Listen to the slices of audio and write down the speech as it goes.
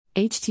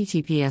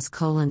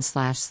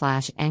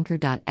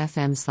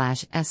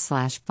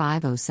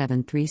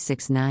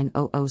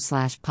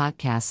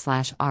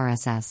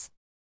https://anchor.fm/s/50736900/podcast/RSS.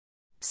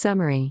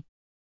 Summary.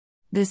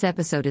 This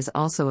episode is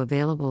also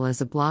available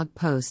as a blog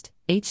post,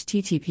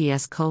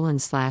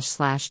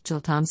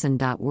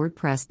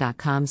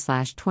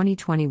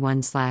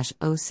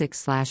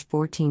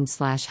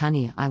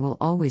 https://jillthompson.wordpress.com/2021/06/14/honey I will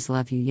always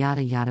love you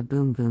yada yada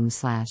boom boom/.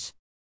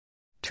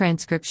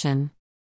 Transcription.